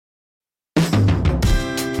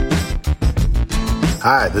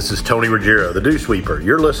Hi, this is Tony Ruggiero, the Dew Sweeper.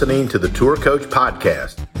 You're listening to the Tour Coach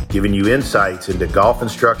Podcast, giving you insights into golf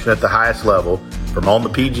instruction at the highest level, from on the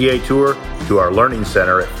PGA Tour to our learning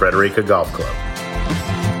center at Frederica Golf Club.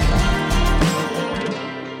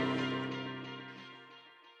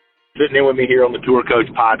 Sitting in with me here on the Tour Coach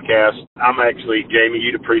Podcast, I'm actually, Jamie,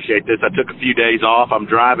 you'd appreciate this. I took a few days off. I'm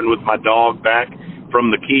driving with my dog back from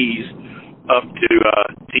the Keys up to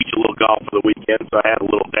teach a little golf for the weekend, so I had a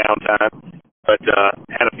little downtime. But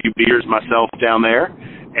had a few beers myself down there.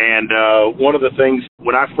 And one of the things,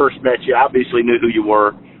 when I first met you, I obviously knew who you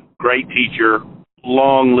were. Great teacher,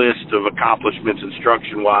 long list of accomplishments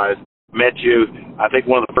instruction-wise. Met you, I think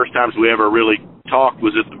one of the first times we ever really talked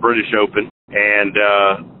was at the British Open. And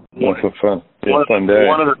one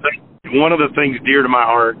of the things dear to my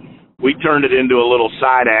heart, we turned it into a little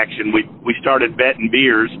side action. We started betting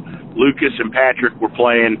beers. Lucas and Patrick were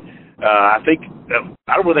playing. I don't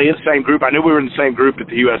know, were they in the same group? I knew we were in the same group at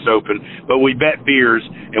the U.S. Open, but we bet beers,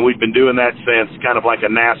 and we've been doing that since, kind of like a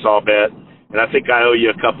Nassau bet. And I think I owe you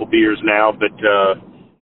a couple beers now, but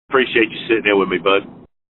appreciate you sitting in with me, bud.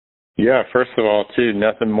 Yeah, first of all, too,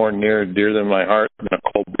 nothing more near dear than my heart than a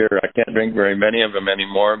cold beer. I can't drink very many of them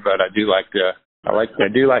anymore, but I do like the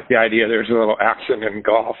idea there's a little action in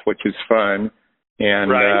golf, which is fun. And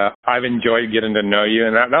right. I've enjoyed getting to know you,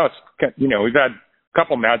 and that was, we've had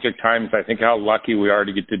couple magic times. I think how lucky we are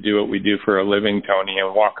to get to do what we do for a living, Tony,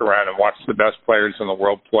 and walk around and watch the best players in the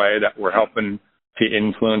world play, that we're helping to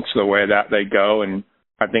influence the way that they go. And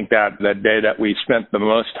I think that the day that we spent the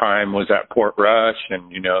most time was at Portrush,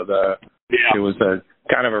 and it was a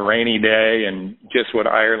kind of a rainy day and just what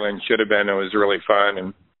Ireland should have been. It was really fun.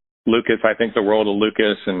 And Lucas, I think the world of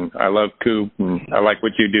Lucas, and I love Coop, and I like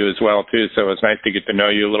what you do as well too. So it was nice to get to know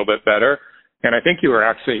you a little bit better. And I think you were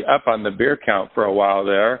actually up on the beer count for a while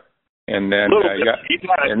there, and then you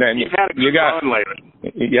got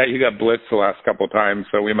blitzed the last couple of times,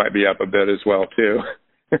 so we might be up a bit as well too.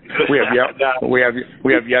 we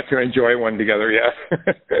have yet to enjoy one together yet.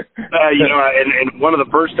 And one of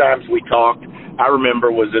the first times we talked, I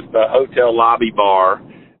remember, was at the hotel lobby bar.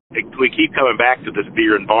 We keep coming back to this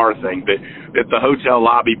beer and bar thing, but at the hotel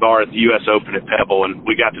lobby bar at the U.S. Open at Pebble, and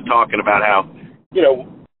we got to talking about how,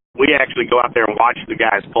 we actually go out there and watch the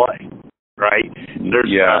guys play, right? And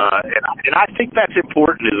I think that's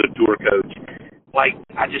important as a tour coach. Like,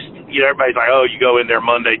 everybody's like, oh, you go in there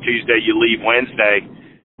Monday, Tuesday, you leave Wednesday.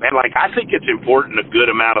 Man, I think it's important a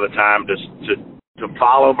good amount of the time to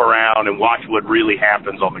follow them around and watch what really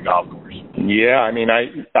happens on the golf course. Yeah,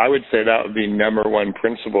 I would say that would be number one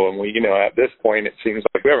principle. And we, at this point, it seems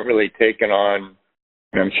like we haven't really taken on,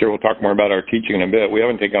 and I'm sure we'll talk more about our teaching in a bit, we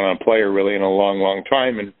haven't taken on a player really in a long, long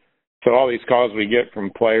time. And so all these calls we get from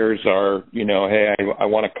players are, hey, I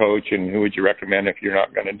want to coach, and who would you recommend if you're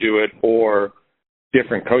not going to do it? Or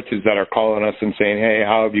different coaches that are calling us and saying, hey,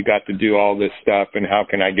 how have you got to do all this stuff, and how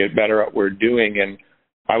can I get better at what we're doing? And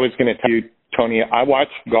I was going to tell you, Tony, I watch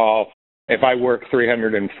golf. If I work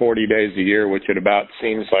 340 days a year, which it about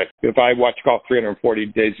seems like, if I watch golf 340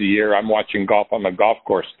 days a year, I'm watching golf on the golf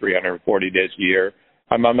course 340 days a year.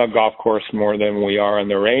 I'm on the golf course more than we are on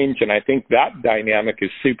the range, and I think that dynamic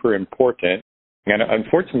is super important. And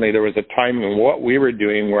unfortunately, there was a time in what we were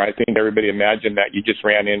doing where I think everybody imagined that you just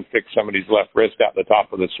ran in, fixed somebody's left wrist at the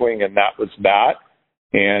top of the swing, and that was that.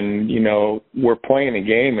 And, we're playing a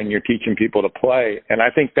game, and you're teaching people to play, and I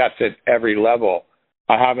think that's at every level.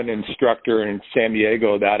 I have an instructor in San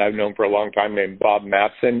Diego that I've known for a long time named Bob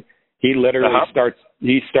Matson. He literally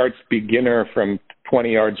starts beginner from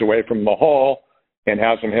 20 yards away from the hole, and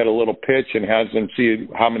has them hit a little pitch and has them see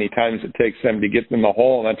how many times it takes them to get in the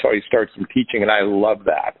hole, and that's how he starts them teaching, and I love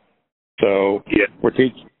that. So we're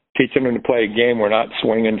teaching them to play a game. We're not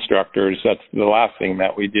swing instructors. That's the last thing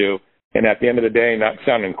that we do. And at the end of the day, not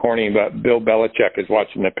sounding corny, but Bill Belichick is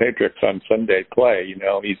watching the Patriots on Sunday play.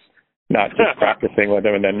 He's not just practicing with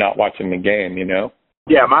them and then not watching the game,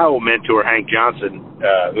 Yeah, my old mentor, Hank Johnson,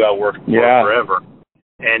 who I worked for forever.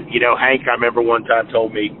 And, Hank, I remember one time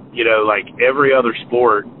told me, like every other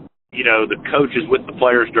sport, the coach is with the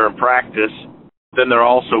players during practice, then they're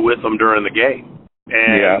also with them during the game.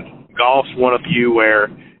 And golf's one of few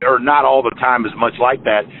where, or not all the time is much like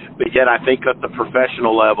that, but yet I think at the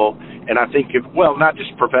professional level, and I think not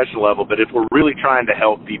just professional level, but if we're really trying to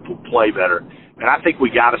help people play better, and I think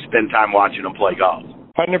we got to spend time watching them play golf.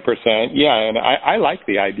 100%. Yeah, and I like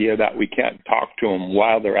the idea that we can't talk to them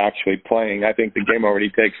while they're actually playing. I think the game already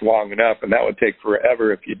takes long enough, and that would take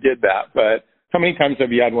forever if you did that. But how many times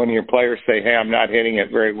have you had one of your players say, hey, I'm not hitting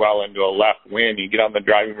it very well into a left wind? You get on the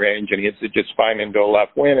driving range, and he hits it just fine into a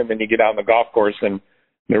left wind, and then you get out on the golf course, and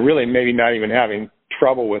they're really maybe not even having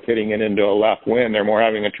trouble with hitting it into a left wind. They're more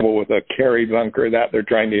having a trouble with a carry bunker that they're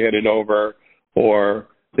trying to hit it over, or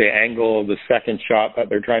the angle of the second shot that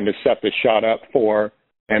they're trying to set the shot up for.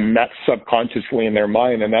 And that's subconsciously in their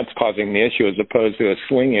mind, and that's causing the issue, as opposed to a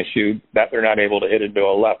swing issue that they're not able to hit into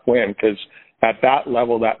a left wind. Because at that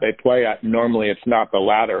level that they play at, normally it's not the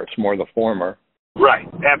latter, it's more the former. Right,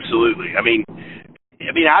 absolutely. I mean,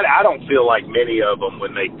 I don't feel like many of them,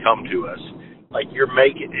 when they come to us, like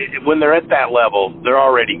when they're at that level, they're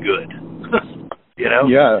already good. You know?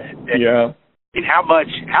 Yeah, yeah. I mean, how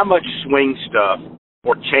much swing stuff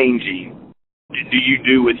or changing do you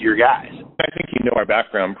do with your guys? I think you know our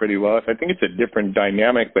background pretty well. I think it's a different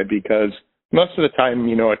dynamic, but because most of the time,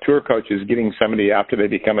 you know, a tour coach is getting somebody after they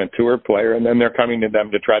become a tour player, and then they're coming to them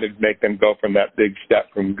to try to make them go from that big step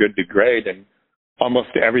from good to great. And almost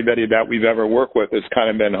everybody that we've ever worked with has kind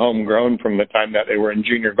of been homegrown from the time that they were in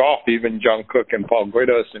junior golf. Even John Cook and Paul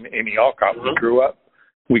Guidos and Amy Alcott,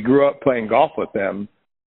 we grew up playing golf with them.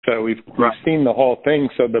 So we've seen the whole thing.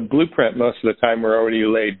 So the blueprint most of the time we're already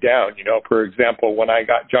laid down. You know, for example, when I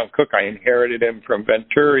got John Cook, I inherited him from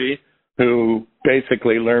Venturi, who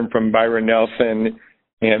basically learned from Byron Nelson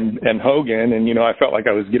and Hogan. And, you know, I felt like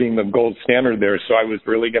I was getting the gold standard there. So I was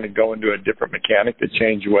really going to go into a different mechanic to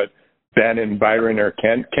change what Ben and Byron or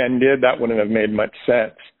Ken did. That wouldn't have made much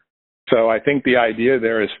sense. So I think the idea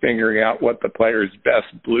there is figuring out what the player's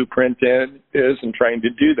best blueprint is and trying to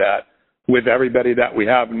do that. With everybody that we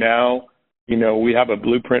have now, you know, we have a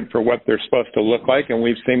blueprint for what they're supposed to look like, and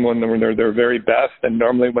we've seen when they're their very best, and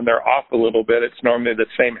normally when they're off a little bit, it's normally the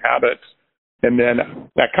same habits. And then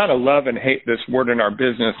I kind of love and hate this word in our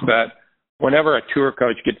business, that whenever a tour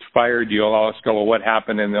coach gets fired, you'll always go, well, what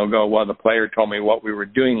happened? And they'll go, well, the player told me what we were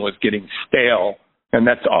doing was getting stale. And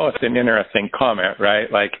that's always an interesting comment, right?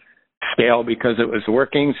 Like, stale because it was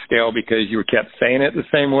working, stale because you kept saying it the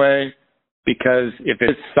same way. Because if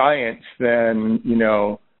it's science, then, you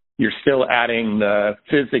know, you're still adding the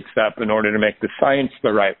physics up in order to make the science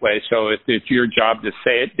the right way. So it's your job to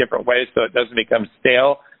say it different ways so it doesn't become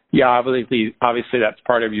stale. Yeah, obviously that's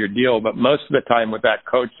part of your deal. But most of the time with that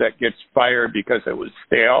coach that gets fired because it was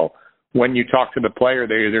stale, when you talk to the player,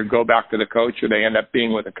 they either go back to the coach or they end up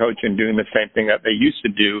being with the coach and doing the same thing that they used to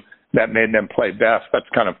do that made them play best. That's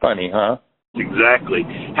kind of funny, huh? Exactly.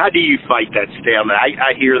 How do you fight that stalemate?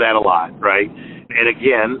 I hear that a lot, right? And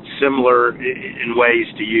again, similar in ways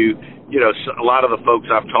to you, you know, a lot of the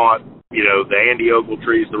folks I've taught, you know, the Andy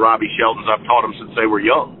Ogletrees, the Robbie Sheltons, I've taught them since they were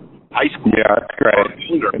young, high school. Yeah, that's great.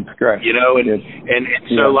 That's great. You know, and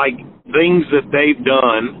so like things that they've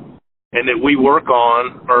done and that we work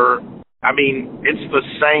on are, I mean, it's the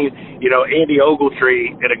same. You know, Andy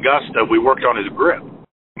Ogletree at Augusta, we worked on his grip.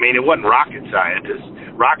 I mean, it wasn't rocket science,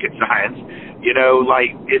 you know, like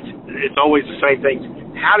it's always the same things.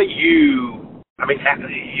 How do you, I mean,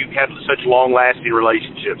 you've had such long-lasting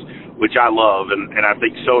relationships, which I love and I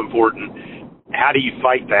think so important. How do you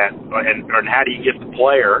fight that, and how do you get the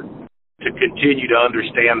player to continue to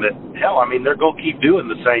understand that, hell, I mean, they're going to keep doing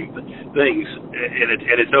the same things,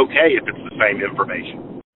 and it's okay if it's the same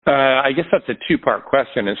information? I guess that's a two-part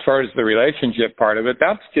question. As far as the relationship part of it,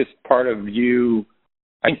 that's just part of you.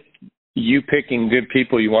 I think you picking good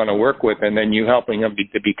people you want to work with, and then you helping them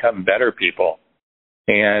to become better people.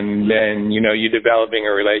 And then, you know, you developing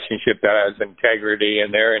a relationship that has integrity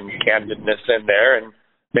in there and candidness in there. And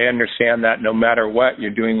they understand that no matter what,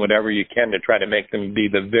 you're doing whatever you can to try to make them be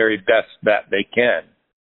the very best that they can.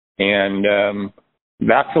 And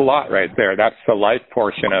that's a lot right there. That's the life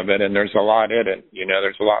portion of it. And there's a lot in it. You know,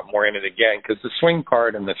 there's a lot more in it again, because the swing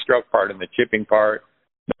part and the stroke part and the chipping part,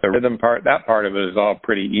 the rhythm part, that part of it is all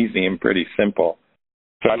pretty easy and pretty simple.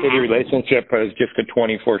 So I think the relationship is just a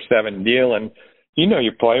 24/7 deal. And you know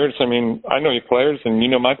your players. I mean, I know your players, and you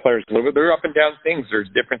know my players. They're up and down things. There's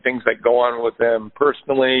different things that go on with them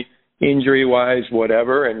personally, injury-wise,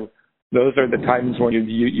 whatever. And those are the times when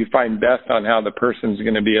you find best on how the person's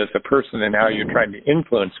going to be as a person and how you're trying to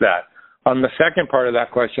influence that. On the second part of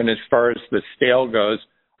that question, as far as the stale goes,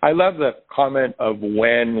 I love the comment of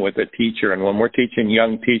when with a teacher. And when we're teaching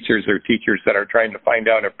young teachers or teachers that are trying to find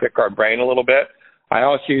out or pick our brain a little bit, I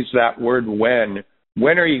always use that word when.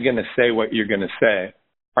 When are you going to say what you're going to say?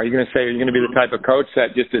 Are you going to say you're going to be the type of coach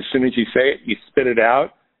that just as soon as you say it, you spit it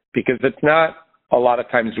out? Because it's not a lot of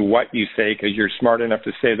times what you say because you're smart enough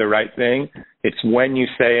to say the right thing. It's when you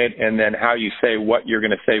say it and then how you say what you're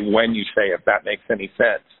going to say when you say it, if that makes any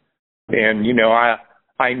sense. And, you know,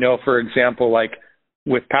 I know, for example, like,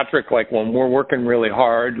 with Patrick, like when we're working really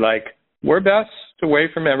hard, like we're best away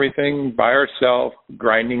from everything by ourselves,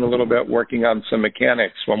 grinding a little bit, working on some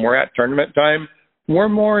mechanics. When we're at tournament time, we're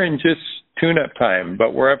more in just tune-up time,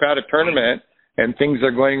 but we're at a tournament and things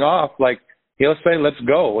are going off, like he'll say, let's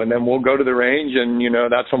go. And then we'll go to the range, and,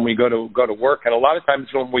 that's when we go to work. And a lot of times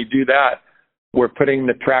when we do that, we're putting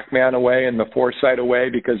the TrackMan away and the Foresight away,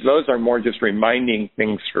 because those are more just reminding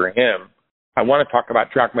things for him. I want to talk about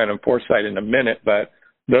TrackMan and Foresight in a minute, but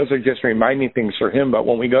those are just reminding things for him. But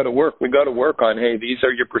when we go to work on, hey, these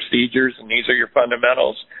are your procedures and these are your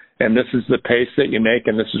fundamentals, and this is the pace that you make,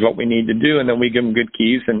 and this is what we need to do. And then we give them good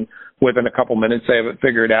keys, and within a couple minutes they have it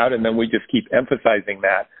figured out, and then we just keep emphasizing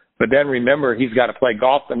that. But then remember, he's got to play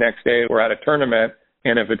golf the next day. We're at a tournament,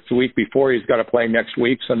 and if it's the week before, he's got to play next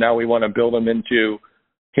week. So now we want to build him into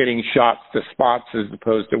hitting shots to spots as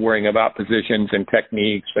opposed to worrying about positions and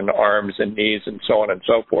techniques and arms and knees and so on and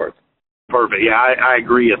so forth. Perfect. Yeah, I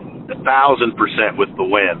agree 1,000% with the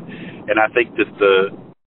win. And I think that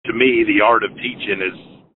to me, the art of teaching is,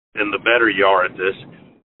 and the better you are at this,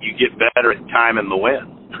 you get better at timing the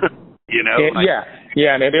win.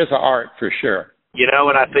 Yeah, and it is an art for sure.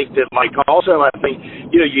 And I think that, also, I think,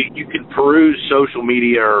 you can peruse social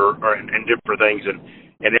media and different things,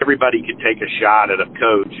 and everybody can take a shot at a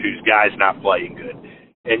coach whose guy's not playing good.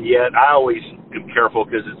 And yet I always am careful,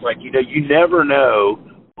 because it's like, you never know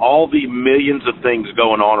all the millions of things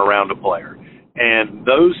going on around a player. And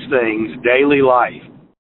those things, daily life,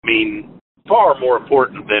 far more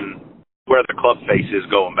important than where the club face is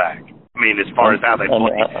going back. As far as how they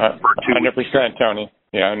play for 2 weeks. 100%, Tony.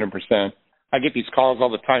 Yeah, 100%. I get these calls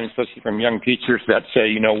all the time, especially from young teachers that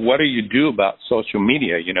say, what do you do about social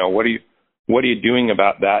media? What are you doing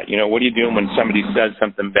about that? What are you doing when somebody says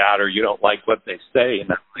something bad or you don't like what they say?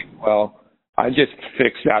 And I'm like, well, I just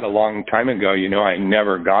fixed that a long time ago. I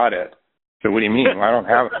never got it. So what do you mean? Well, I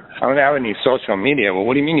don't have any social media. Well,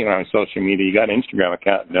 what do you mean you don't have social media? You got an Instagram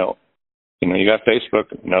account? No. You got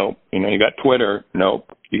Facebook? Nope. You got Twitter?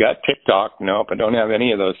 Nope. You got TikTok? Nope. I don't have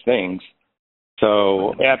any of those things.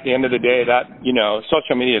 So at the end of the day, that,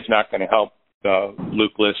 social media is not going to help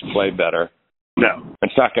Luke List play better. No.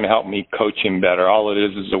 It's not going to help me coach him better. All it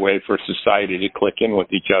is a way for society to click in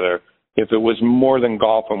with each other. If it was more than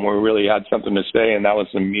golf and we really had something to say and that was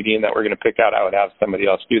the medium that we're going to pick out, I would have somebody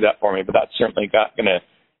else do that for me. But that's certainly not going to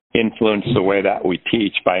influence the way that we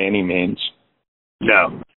teach by any means.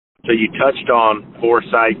 No. So you touched on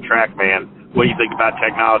Foresight, TrackMan. What do you think about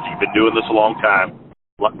technology? You've been doing this a long time.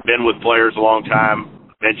 Been with players a long time.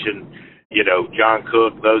 Mentioned, John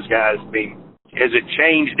Cook, those guys. Has it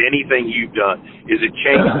changed anything you've done? Has it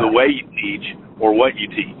changed the way you teach or what you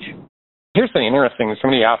teach? Here's the interesting thing.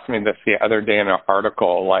 Somebody asked me this the other day in an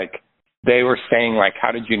article. They were saying,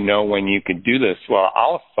 how did you know when you could do this? Well,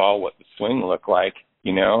 I saw what the swing looked like.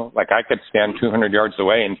 I could stand 200 yards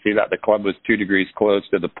away and see that the club was 2 degrees close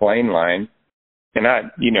to the plane line. And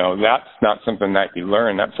that's not something that you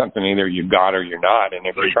learn. That's something either you got or you're not. And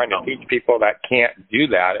if you're trying to teach people that can't do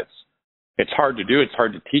that, it's hard to do. It's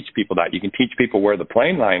hard to teach people that. You can teach people where the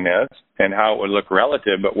plane line is and how it would look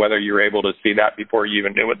relative, but whether you're able to see that before you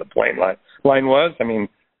even knew what the plane line was,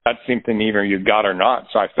 that's something either you got or not.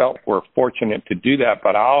 So I felt we're fortunate to do that.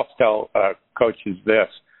 But I'll tell coaches this.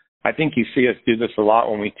 I think you see us do this a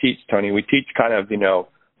lot when we teach, Tony. We teach kind of,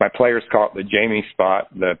 my players call it the Jamie spot.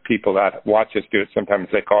 The people that watch us do it, sometimes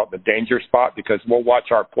they call it the danger spot, because we'll watch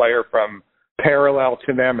our player from parallel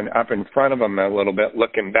to them and up in front of them a little bit,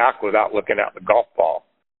 looking back without looking at the golf ball.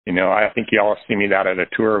 I think you all see me that at a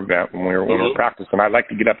tour event when we were practicing. I like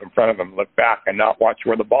to get up in front of them, look back, and not watch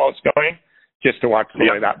where the ball is going, just to watch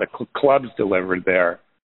the way that the club's delivered there.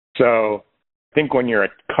 So I think when you're a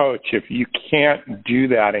coach, if you can't do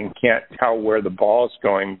that and can't tell where the ball is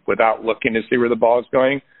going without looking to see where the ball is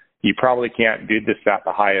going, you probably can't do this at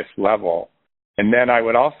the highest level. And then I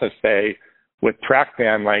would also say with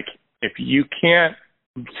TrackMan, if you can't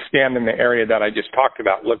stand in the area that I just talked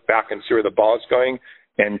about, look back and see where the ball is going,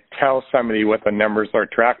 and tell somebody what the numbers or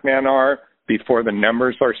TrackMan are before the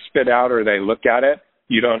numbers are spit out or they look at it,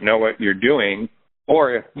 you don't know what you're doing.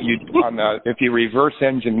 Or if you reverse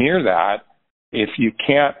engineer that, if you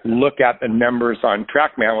can't look at the numbers on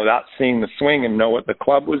TrackMan without seeing the swing and know what the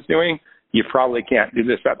club was doing, you probably can't do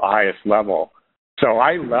this at the highest level. So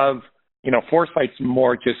I love, Foresight's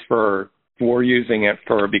more just we're using it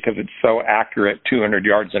because it's so accurate, 200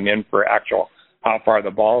 yards and in for actual how far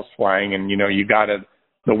the ball's flying. And,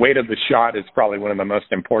 the weight of the shot is probably one of the most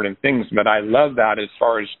important things. But I love that as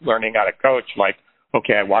far as learning how to coach.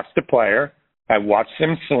 Okay, I watched the player, I watched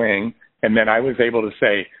him swing, and then I was able to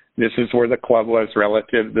say, this is where the club was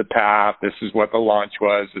relative to the path, this is what the launch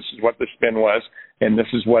was, this is what the spin was, and this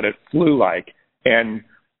is what it flew like. And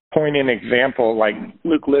poignant example, like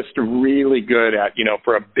Luke Lister, really good at,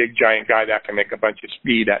 for a big giant guy that can make a bunch of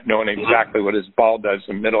speed at knowing exactly what his ball does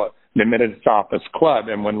the minute it's off his club.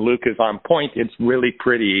 And when Luke is on point, it's really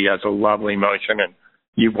pretty. He has a lovely motion, and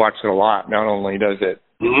you've watched it a lot. Not only does it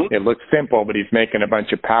looks simple, but he's making a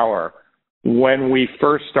bunch of power. When we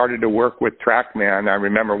first started to work with TrackMan, I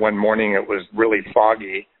remember one morning it was really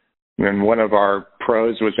foggy, and one of our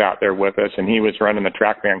pros was out there with us, and he was running the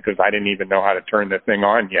TrackMan because I didn't even know how to turn the thing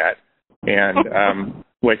on yet, and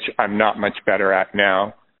which I'm not much better at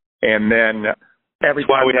now. And then every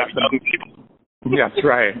time we have young people. That's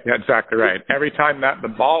right. That's exactly right. Every time that the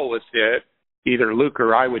ball was hit, either Luke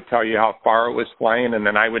or I would tell you how far it was flying, and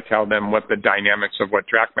then I would tell them what the dynamics of what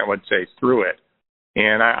TrackMan would say through it.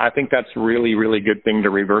 And I think that's really, really good thing to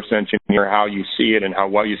reverse engineer how you see it and how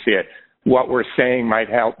well you see it. What we're saying might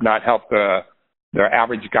not help the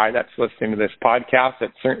average guy that's listening to this podcast.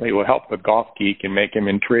 It certainly will help the golf geek and make him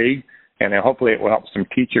intrigued. And hopefully it will help some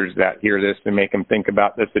teachers that hear this and make them think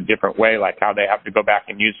about this a different way, like how they have to go back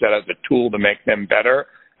and use that as a tool to make them better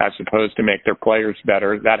as opposed to make their players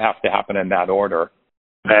better. That has to happen in that order.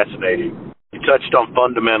 Fascinating. You touched on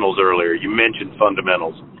fundamentals earlier. You mentioned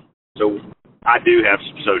fundamentals. So I do have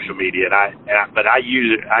some social media, but I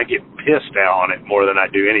use it. I get pissed on it more than I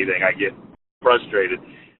do anything. I get frustrated.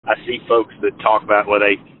 I see folks that talk about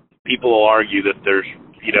people will argue that there's,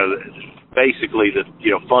 basically that,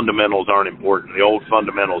 fundamentals aren't important. The old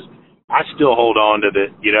fundamentals. I still hold on to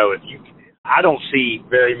I don't see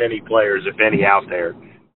very many players, if any, out there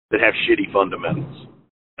that have shitty fundamentals.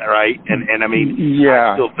 All right. And I mean,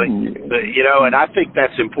 yeah. I still think, and I think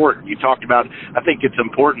that's important. You talked about, I think it's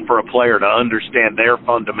important for a player to understand their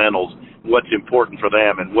fundamentals, what's important for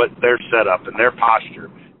them and what their setup and their posture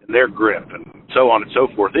and their grip and so on and so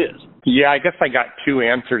forth is. Yeah, I guess I got two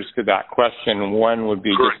answers to that question. One would be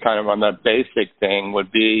just kind of on the basic thing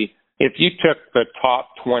would be, if you took the top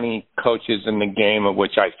 20 coaches in the game, of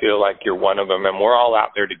which I feel like you're one of them, and we're all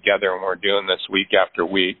out there together and we're doing this week after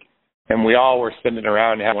week, and we all were sitting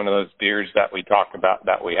around and had one of those beers that we talked about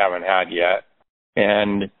that we haven't had yet,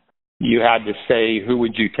 and you had to say, who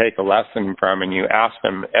would you take a lesson from? And you asked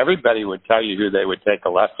them, everybody would tell you who they would take a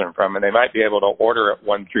lesson from, and they might be able to order it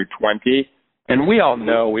 1 through 20. And we all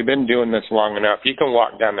know, we've been doing this long enough, you can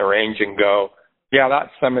walk down the range and go, yeah,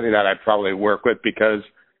 that's somebody that I'd probably work with because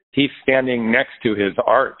he's standing next to his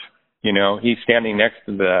art. He's standing next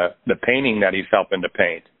to the painting that he's helping to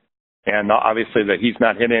paint. And obviously that he's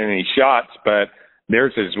not hitting any shots, but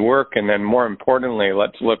there's his work. And then more importantly,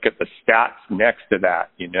 let's look at the stats next to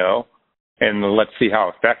that, and let's see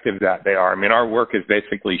how effective that they are. I mean, our work is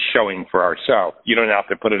basically showing for ourselves. You don't have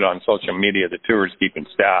to put it on social media. The tour is keeping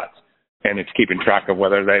stats, and it's keeping track of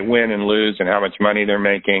whether they win and lose and how much money they're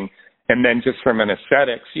making. And then just from an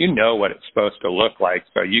aesthetics, what it's supposed to look like.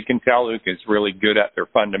 So you can tell Luke is really good at their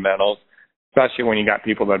fundamentals, especially when you got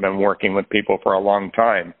people that have been working with people for a long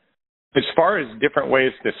time. As far as different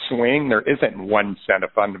ways to swing, there isn't one set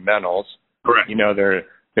of fundamentals. Correct.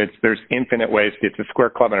 There's infinite ways. It's a square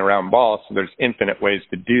club and a round ball, so there's infinite ways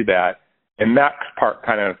to do that. And that part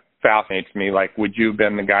kind of fascinates me. Like, would you have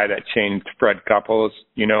been the guy that changed Fred Couples,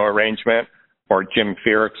 arrangement, or Jim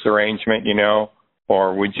Furyk's arrangement,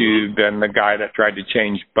 or would you have been the guy that tried to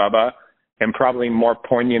change Bubba? And probably more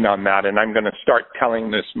poignant on that, and I'm going to start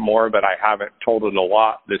telling this more, but I haven't told it a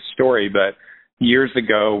lot, this story, but years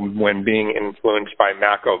ago, when being influenced by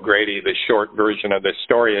Mac O'Grady, the short version of this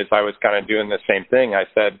story is I was kind of doing the same thing. I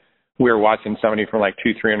said, we were watching somebody from like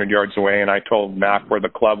 200-300 yards away, and I told Mac where the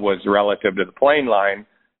club was relative to the playing line,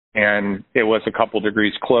 and it was a couple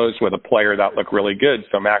degrees closed with a player that looked really good.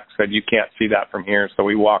 So Mac said, you can't see that from here. So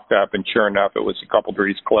we walked up, and sure enough, it was a couple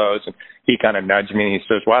degrees closed, and he kind of nudged me, and he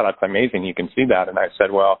says, wow, that's amazing. You can see that. And I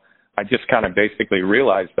said, well, I just kind of basically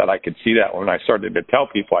realized that I could see that when I started to tell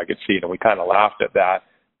people I could see it, and we kind of laughed at that.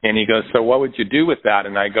 And he goes, so what would you do with that?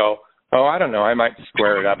 And I go, oh, I don't know, I might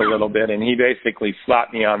square it up a little bit. And he basically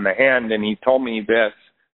slapped me on the hand, and he told me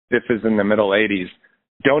this is in the middle 80s,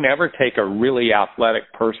 don't ever take a really athletic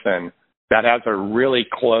person that has a really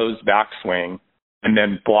closed backswing and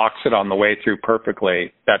then blocks it on the way through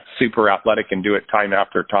perfectly, that's super athletic and do it time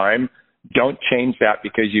after time. Don't change that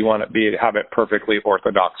because you want to have it perfectly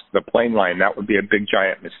orthodox to the plane line. That would be a big,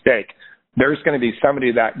 giant mistake. There's going to be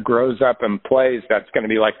somebody that grows up and plays that's going to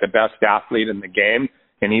be like the best athlete in the game,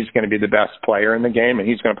 and he's going to be the best player in the game, and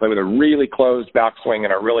he's going to play with a really closed backswing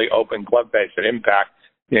and a really open club face at impact.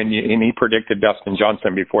 And he predicted Dustin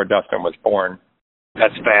Johnson before Dustin was born.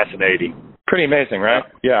 That's fascinating. Pretty amazing, right?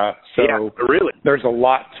 Yeah. So yeah, really, there's a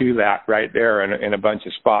lot to that right there in a bunch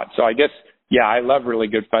of spots. So I guess Yeah, I love really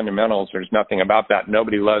good fundamentals. There's nothing about that.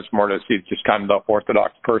 Nobody loves more to see just kind of the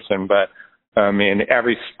orthodox person. But in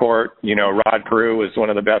every sport, Rod Carew was one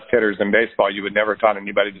of the best hitters in baseball. You would never taught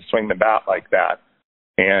anybody to swing the bat like that.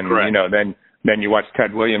 And, Correct. Then you watch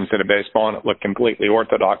Ted Williams hit a baseball and it looked completely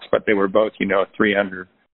orthodox, but they were both, 300,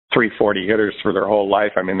 340 hitters for their whole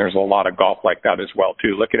life. I mean, there's a lot of golf like that as well,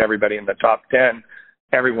 too. Look at everybody in the top 10.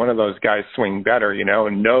 Every one of those guys swing better,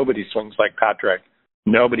 and nobody swings like Patrick.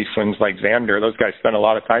 Nobody swings like Xander. Those guys spend a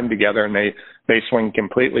lot of time together, and they swing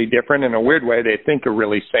completely different. In a weird way, they think are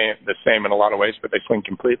really the same in a lot of ways, but they swing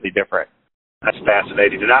completely different. That's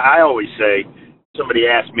fascinating. And I always say, somebody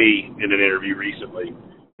asked me in an interview recently,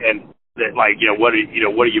 and that, like, what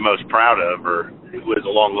are you most proud of, or it was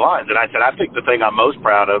along the lines. And I said, I think the thing I'm most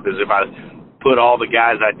proud of is if I put all the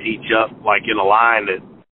guys I teach up, like in a line that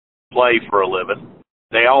play for a living,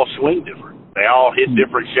 they all swing different. They all hit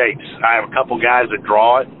different shapes. I have a couple guys that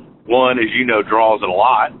draw it. One, as you know, draws it a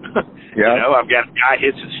lot. Yeah. I've got a guy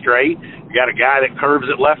hits it straight. You got a guy that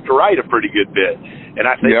curves it left to right a pretty good bit. And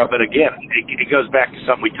I think, but again, it goes back to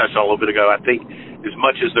something we touched on a little bit ago. I think as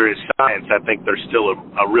much as there is science, I think there's still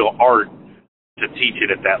a real art to teach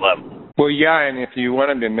it at that level. Well, yeah, and if you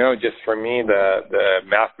wanted to know, just for me, the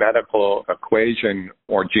mathematical equation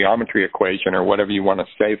or geometry equation or whatever you want to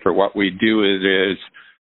say for what we do is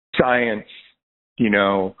science,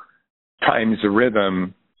 times the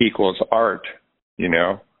rhythm equals art,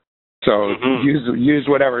 So use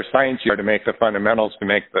whatever science you are to make the fundamentals, to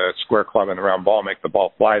make the square club and the round ball, make the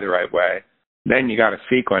ball fly the right way. Then you got to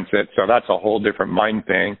sequence it. So that's a whole different mind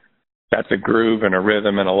thing. That's a groove and a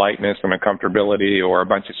rhythm and a lightness and a comfortability or a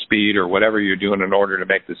bunch of speed or whatever you're doing in order to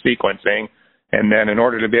make the sequencing. And then in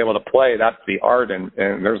order to be able to play, that's the art. And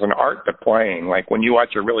there's an art to playing. Like when you watch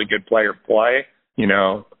a really good player play,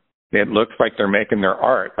 it looks like they're making their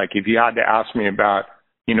art. Like if you had to ask me about,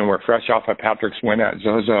 we're fresh off of Patrick's win at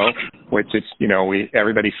Zozo, which it's,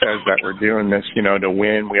 everybody says that we're doing this, to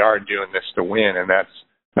win. We are doing this to win. And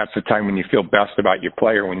that's the time when you feel best about your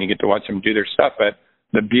player, when you get to watch them do their stuff. But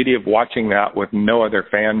the beauty of watching that with no other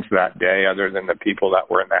fans that day, other than the people that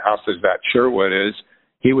were in the houses at Sherwood, is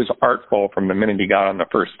he was artful from the minute he got on the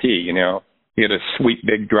first tee. He had a sweet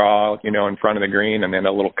big draw, in front of the green, and then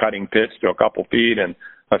a little cutting pitch to a couple feet and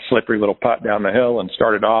a slippery little putt down the hill and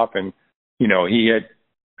started off. And, he hit,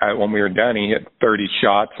 when we were done, he hit 30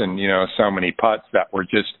 shots and, so many putts that were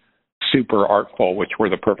just super artful, which were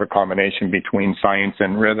the perfect combination between science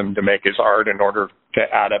and rhythm to make his art in order to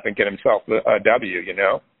add up and get himself a W,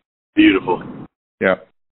 Beautiful. Yeah.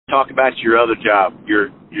 Talk about your other job. You're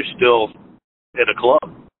still at a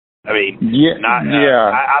club. I mean,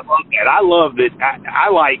 I love that. I love that. I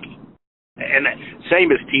like, and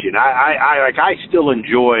same as teaching. I still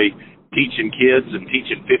enjoy teaching kids and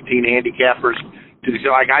teaching 15 handicappers.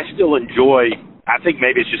 I still enjoy. I think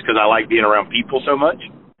maybe it's just because I like being around people so much.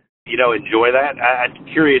 Enjoy that. I'm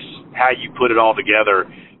curious how you put it all together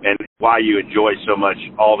and why you enjoy so much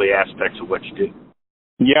all the aspects of what you do.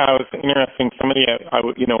 Yeah, it was interesting. Somebody,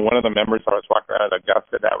 one of the members I was walking around at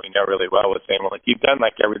Augusta that we know really well was saying, well, if you've done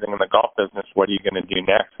like everything in the golf business, what are you going to do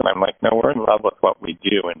next? And I'm like, no, we're in love with what we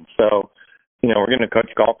do. And so, we're going to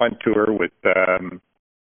coach golf on tour with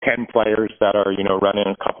 10 players that are, running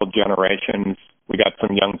a couple generations. We got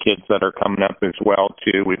some young kids that are coming up as well,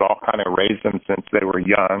 too. We've all kind of raised them since they were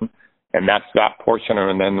young. And that's that portion of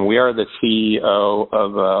it. And then we are the CEO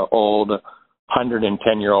of an old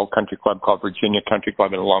 110-year-old country club called Virginia Country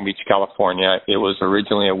Club in Long Beach, California. It was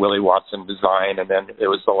originally a Willie Watson design, and then it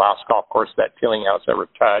was the last golf course that Tillinghast ever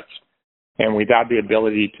touched. And we've had the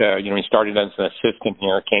ability to, we started as an assistant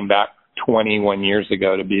here, came back 21 years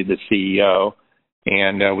ago to be the CEO,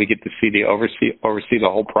 and we get to oversee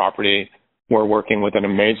the whole property. We're working with an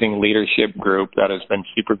amazing leadership group that has been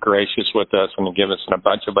super gracious with us and to give us a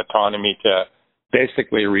bunch of autonomy to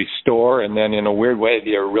basically restore and then in a weird way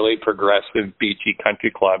be a really progressive beachy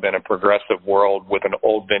country club in a progressive world with an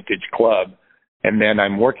old vintage club. And then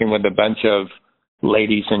I'm working with a bunch of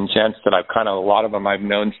ladies and gents that a lot of them I've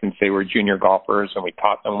known since they were junior golfers and we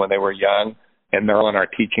taught them when they were young, and they're in our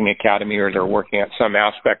teaching academy or they're working at some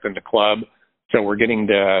aspect of the club. So we're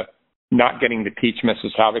not getting to teach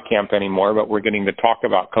Mrs. Haverkamp anymore, but we're getting to talk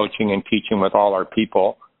about coaching and teaching with all our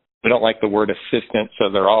people. We don't like the word assistant,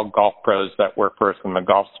 so they're all golf pros that work for us in the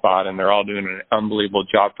golf spot, and they're all doing an unbelievable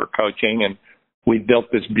job for coaching. And we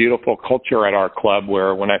built this beautiful culture at our club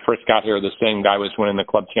where when I first got here, the same guy was winning the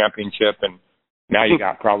club championship, and now you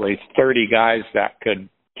got probably 30 guys that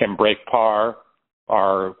can break par.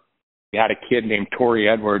 We had a kid named Torrey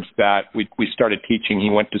Edwards that we started teaching. He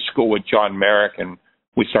went to school with John Merrick, and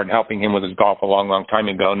we started helping him with his golf a long, long time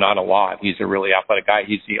ago. Not a lot. He's a really athletic guy.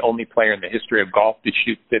 He's the only player in the history of golf to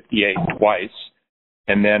shoot 58 twice.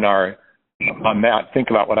 And then on that, think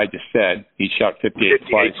about what I just said. He shot 58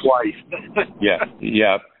 twice.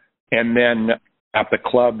 Yeah. And then at the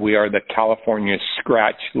club, we are the California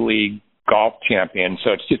Scratch League golf champion.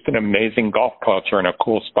 So it's just an amazing golf culture and a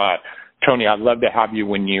cool spot. Tony, I'd love to have you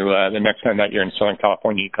when you the next time that you're in Southern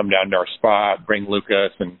California, you come down to our spot, bring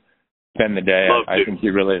Lucas and spend the day. I think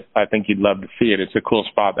you'd love to see it. It's a cool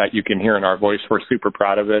spot that you can hear in our voice. We're super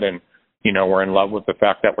proud of it, and we're in love with the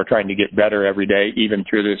fact that we're trying to get better every day, even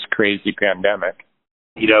through this crazy pandemic.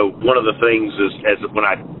 One of the things is when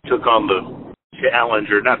I took on the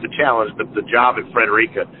challenge, or not the challenge, but the job at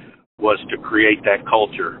Frederica, was to create that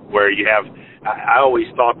culture where you have. I always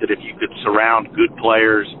thought that if you could surround good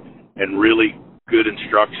players and really good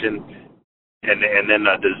instruction, and then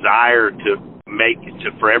a desire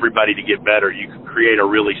for everybody to get better, you can create a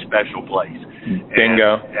really special place.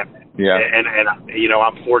 Bingo. Yeah. And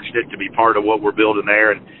I'm fortunate to be part of what we're building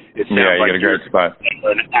there, and it sounds you like got a great spot.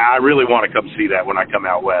 And I really want to come see that when I come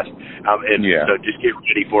out west. So just get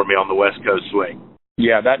ready for me on the West Coast swing.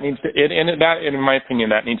 Yeah, that needs to. In my opinion,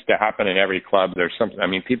 that needs to happen in every club. There's something. I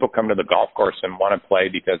mean, people come to the golf course and want to play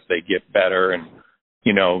because they get better, and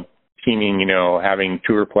teaming, having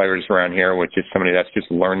tour players around here, which is somebody that's just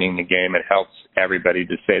learning the game. It helps everybody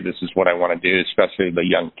to say, this is what I want to do, especially the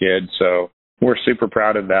young kids. So we're super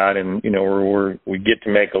proud of that. And, we get to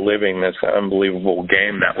make a living, this unbelievable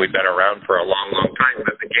game that we've been around for a long, long time.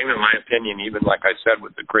 But the game, in my opinion, even like I said,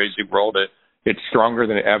 with the crazy world, it's stronger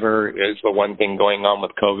than ever. Is the one thing going on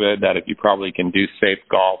with COVID, that if you probably can do safe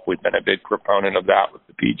golf, we've been a big proponent of that with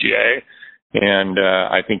the PGA. And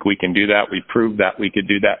I think we can do that. We proved that we could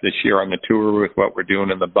do that this year on the tour with what we're doing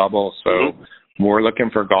in the bubble. So we're looking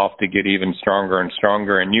for golf to get even stronger and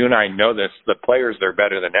stronger. And you and I know this. The players, they're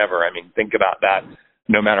better than ever. I mean, think about that.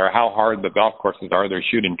 No matter how hard the golf courses are, they're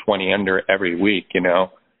shooting 20 under every week,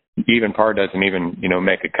 Even par doesn't even,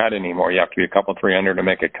 make a cut anymore. You have to be a couple 3 under to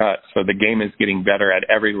make a cut. So the game is getting better at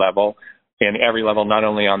every level. And every level, not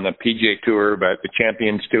only on the PGA Tour, but the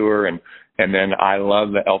Champions Tour, and then I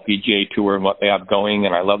love the LPGA Tour and what they have going,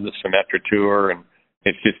 and I love the Symetra Tour, and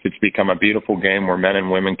it's become a beautiful game where men and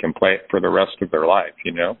women can play it for the rest of their life,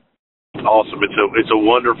 Awesome. It's a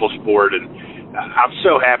wonderful sport, and I'm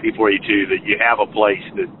so happy for you, too, that you have a place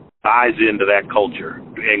that buys into that culture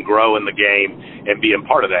and grow in the game and being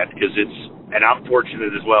part of that, and I'm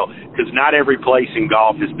fortunate as well, because not every place in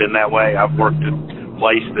golf has been that way. I've worked at a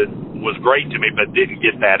place that was great to me, but didn't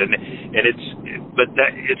get that, and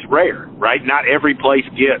it's rare, right? Not every place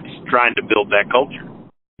gets trying to build that culture.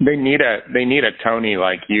 They need a Tony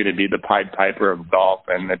like you to be the Pied Piper of golf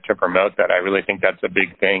and to promote that. I really think that's a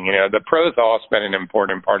big thing. The pros all spend an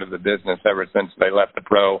important part of the business ever since they let the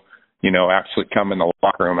pro, actually come in the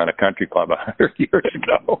locker room at a country club 100 years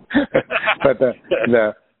ago. But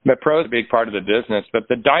the pro is a big part of the business, but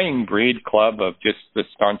the dying breed club of just the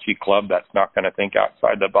staunchy club that's not going to think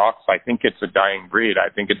outside the box, I think it's a dying breed. I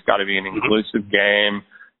think it's got to be an inclusive game,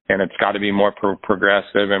 and it's got to be more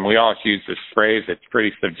progressive. And we all use this phrase. It's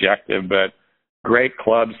pretty subjective, but great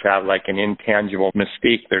clubs have like an intangible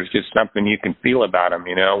mystique. There's just something you can feel about them.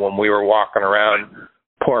 When we were walking around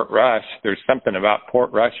Portrush, there's something about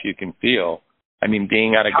Portrush you can feel. I mean,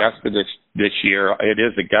 being at Augusta this year, it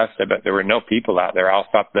is Augusta, but there were no people out there. I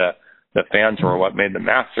thought the fans were what made the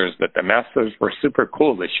Masters, but the Masters were super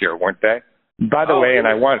cool this year, weren't they? By the way, and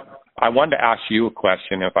I wanted to ask you a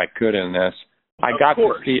question if I could in this. I got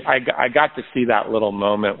to see that little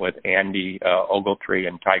moment with Andy Ogletree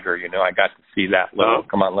and Tiger. I got to see that little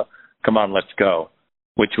come on, let's go,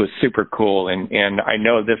 which was super cool. And I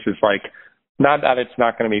know this is like, not that it's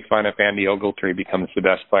not going to be fun if Andy Ogletree becomes the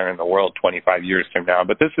best player in the world 25 years from now,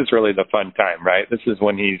 but this is really the fun time, right? This is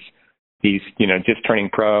when he's just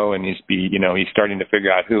turning pro, and he's starting to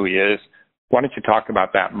figure out who he is. Why don't you talk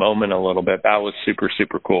about that moment a little bit? That was super,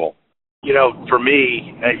 super cool. For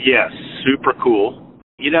me, yes, super cool.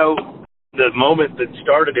 The moment that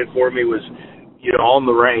started it for me was, on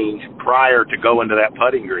the range prior to going to that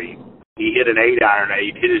putting green. He hit an 8-iron.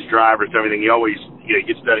 He hit his driver and everything. He always,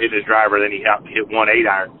 gets done hitting his driver, then he hit one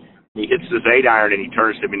 8-iron. He hits this 8-iron, and he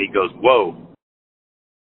turns to him, and he goes, whoa.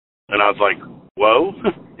 And I was like, whoa?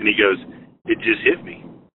 And he goes, it just hit me.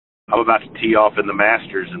 I'm about to tee off in the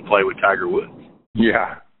Masters and play with Tiger Woods.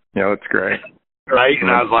 Yeah, that's great. Right?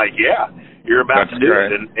 And I was like, yeah, you're about to do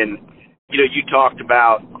it. And you talked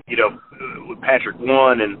about, Patrick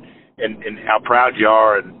won and how proud you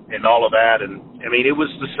are and all of that. And, I mean, it was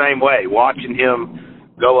the same way, watching him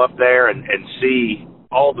go up there and see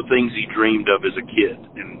all the things he dreamed of as a kid.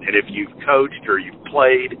 And if you've coached or you've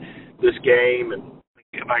played this game, and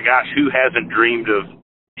my gosh, who hasn't dreamed of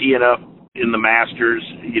teeing up in the Masters,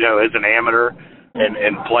 as an amateur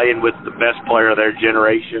and playing with the best player of their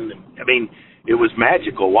generation? I mean, it was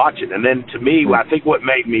magical watching. And then to me, I think what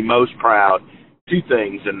made me most proud, two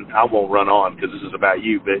things, and I won't run on because this is about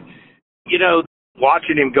you, but,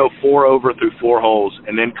 watching him go 4 over through 4 holes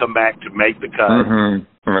and then come back to make the cut. Mm-hmm.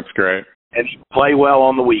 That's great. And play well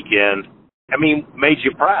on the weekend, made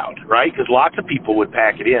you proud, right? Because lots of people would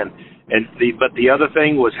pack it in. But the other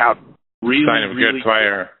thing was how really, sign of a good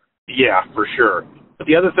player. Yeah, for sure. But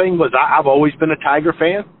the other thing was I've always been a Tiger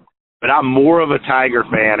fan, but I'm more of a Tiger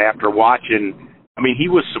fan after watching. He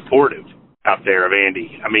was supportive out there of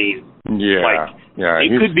Andy.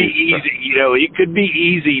 It could be easy, it could be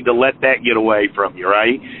easy to let that get away from you,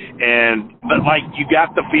 right? But you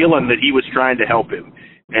got the feeling that he was trying to help him.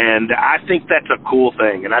 And I think that's a cool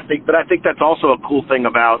thing. I think that's also a cool thing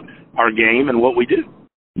about our game and what we do.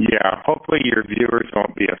 Yeah, hopefully your viewers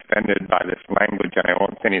won't be offended by this language, and I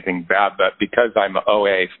won't say anything bad, but because I'm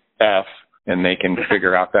OAF and they can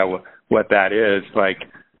figure out what that is,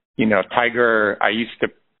 Tiger, I used to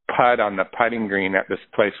putt on the putting green at this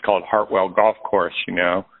place called Hartwell Golf Course,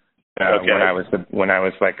 Okay. when I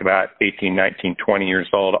was about 18, 19, 20 years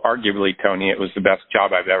old. Arguably, Tony, it was the best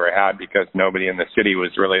job I've ever had because nobody in the city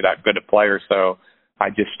was really that good a player, so I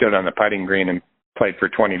just stood on the putting green and played for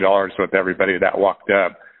 $20 with everybody that walked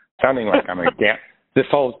up, sounding like I'm this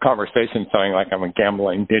whole conversation sounding like I'm a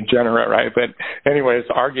gambling degenerate, right? But anyways,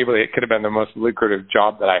 arguably it could have been the most lucrative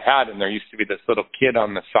job that I had, and there used to be this little kid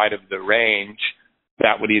on the side of the range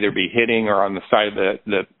that would either be hitting or on the side of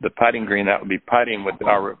the putting green that would be putting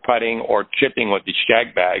or chipping with the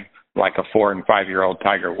shag bag like a 4 and 5 year old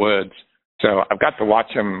Tiger Woods. So I've got to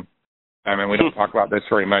watch him. We don't talk about this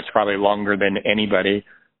very much, probably longer than anybody.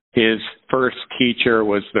 His first teacher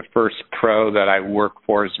was the first pro that I worked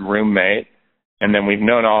for as roommate. And then we've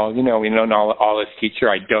known all his teacher.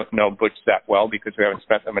 I don't know Butch that well because we haven't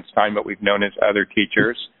spent that much time, but we've known his other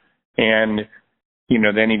teachers. And,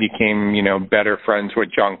 then he became, better friends with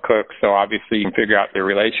John Cook. So obviously you can figure out their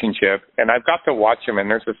relationship. And I've got to watch him. And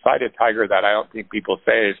there's a side of Tiger that I don't think people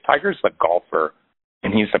say is Tiger's a golfer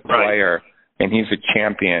and he's a player and he's a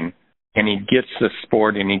champion and he gets the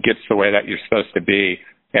sport and he gets the way that you're supposed to be.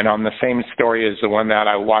 And on the same story as the one that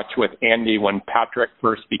I watched with Andy when Patrick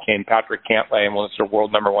first became Patrick Cantlay and was the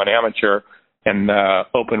world #1 amateur, and the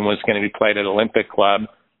Open was going to be played at Olympic Club,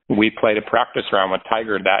 we played a practice round with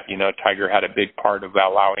Tiger that, Tiger had a big part of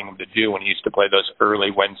allowing him to do when he used to play those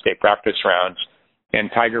early Wednesday practice rounds. And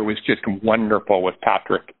Tiger was just wonderful with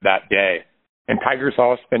Patrick that day. And Tiger's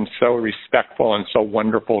always been so respectful and so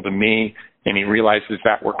wonderful to me, and he realizes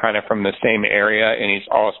that we're kind of from the same area, and he's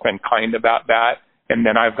always been kind about that. And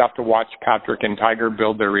then I've got to watch Patrick and Tiger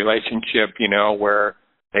build their relationship, where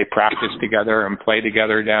they practice together and play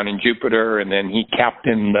together down in Jupiter. And then he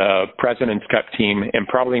captained the President's Cup team. And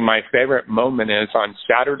probably my favorite moment is on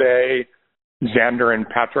Saturday, Xander and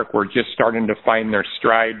Patrick were just starting to find their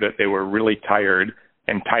stride, but they were really tired.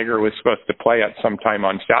 And Tiger was supposed to play at some time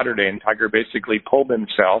on Saturday. And Tiger basically pulled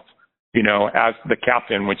himself, as the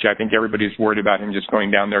captain, which I think everybody's worried about him just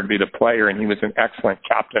going down there to be the player. And he was an excellent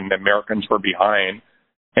captain. The Americans were behind.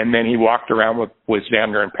 And then he walked around with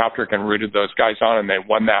Xander and Patrick and rooted those guys on, and they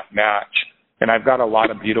won that match. And I've got a lot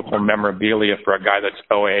of beautiful memorabilia for a guy that's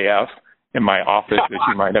OAF in my office,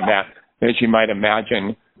 as you might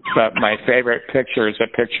imagine. But my favorite picture is a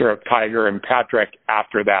picture of Tiger and Patrick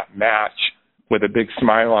after that match with a big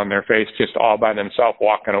smile on their face, just all by themselves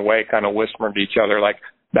walking away, kind of whispering to each other like,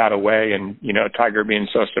 that away, and Tiger being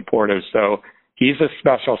so supportive. So he's a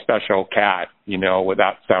special cat,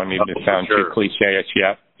 without sounding to sound too cliche-ish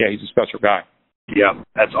yet. Yeah, he's a special guy. Yeah,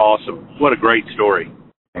 that's awesome. What a great story.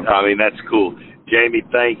 That's cool. Jamie,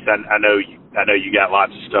 thanks. I know you got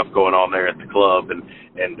lots of stuff going on there at the club, and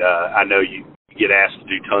I know you get asked to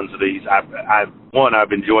do tons of these. I've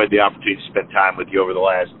enjoyed the opportunity to spend time with you over the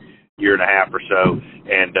last year and a half or so,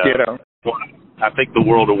 and I think the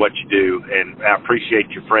world of what you do, and I appreciate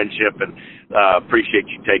your friendship and appreciate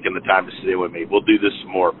you taking the time to sit with me. We'll do this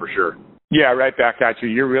some more for sure. Yeah, right back at you.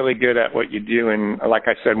 You're really good at what you do, and like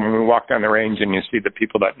I said, when we walk down the range and you see the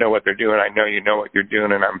people that know what they're doing, I know you know what you're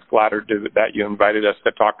doing, and I'm flattered that you invited us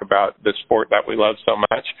to talk about the sport that we love so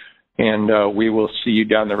much. And we will see you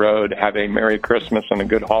down the road. Have a Merry Christmas and a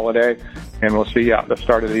good holiday, and we'll see you at the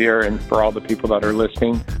start of the year. And for all the people that are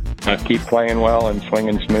listening, keep playing well and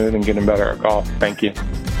swinging smooth and getting better at golf. Thank you.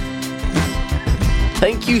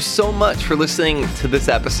 Thank you so much for listening to this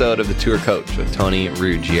episode of The Tour Coach with Tony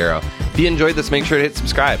Ruggiero. If you enjoyed this, make sure to hit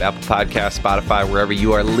subscribe, Apple Podcasts, Spotify, wherever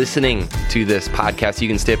you are listening to this podcast. You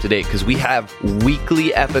can stay up to date because we have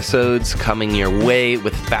weekly episodes coming your way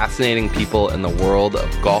with fascinating people in the world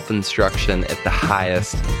of golf instruction at the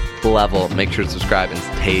highest level. Make sure to subscribe and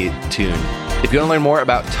stay tuned. If you want to learn more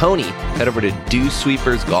about Tony, head over to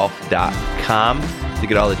dewsweepersgolf.com to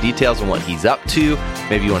get all the details on what he's up to.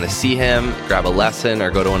 Maybe you want to see him, grab a lesson, or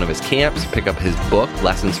go to one of his camps, pick up his book,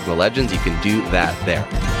 Lessons from the Legends. You can do that there.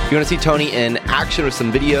 If you want to see Tony in action with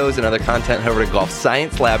some videos and other content, head over to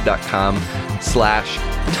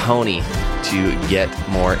golfsciencelab.com/Tony to get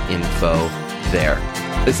more info there.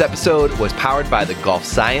 This episode was powered by the Golf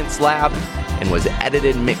Science Lab and was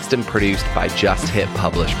edited, mixed, and produced by Just Hit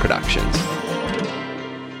Publish Productions.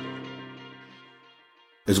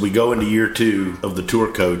 As we go into year 2 of the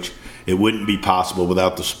Tour Coach, it wouldn't be possible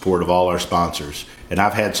without the support of all our sponsors. And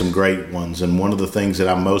I've had some great ones. And one of the things that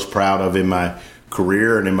I'm most proud of in my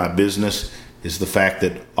career and in my business is the fact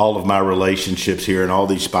that all of my relationships here and all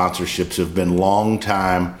these sponsorships have been long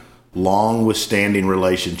withstanding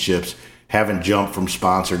relationships, haven't jumped from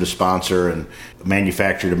sponsor to sponsor and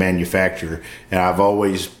manufacturer to manufacturer. And I've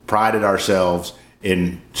always prided ourselves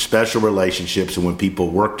in special relationships and when people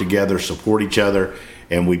work together, support each other,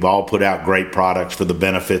 and we've all put out great products for the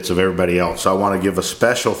benefits of everybody else. So I want to give a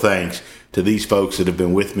special thanks to these folks that have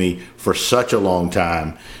been with me for such a long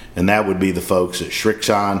time, and that would be the folks at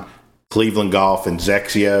Srixon, Cleveland Golf, and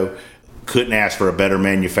Zexio. Couldn't ask for a better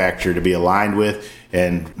manufacturer to be aligned with,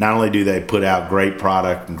 and not only do they put out great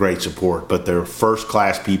product and great support, but they're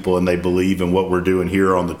first-class people, and they believe in what we're doing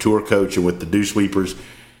here on the Tour Coach and with the Dew Sweepers,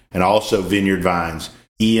 and also Vineyard Vines.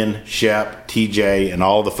 Ian, Shep, TJ, and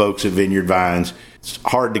all the folks at Vineyard Vines. It's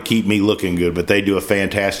hard to keep me looking good, but they do a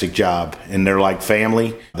fantastic job. And they're like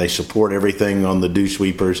family. They support everything on the Dew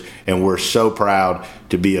Sweepers, and we're so proud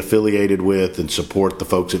to be affiliated with and support the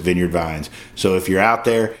folks at Vineyard Vines. So if you're out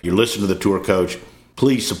there, you're listening to the Tour Coach,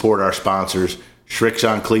 please support our sponsors,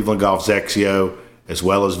 Srixon, Cleveland Golf, Zexio, as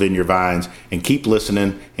well as Vineyard Vines, and keep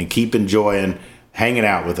listening and keep enjoying hanging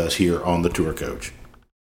out with us here on the Tour Coach.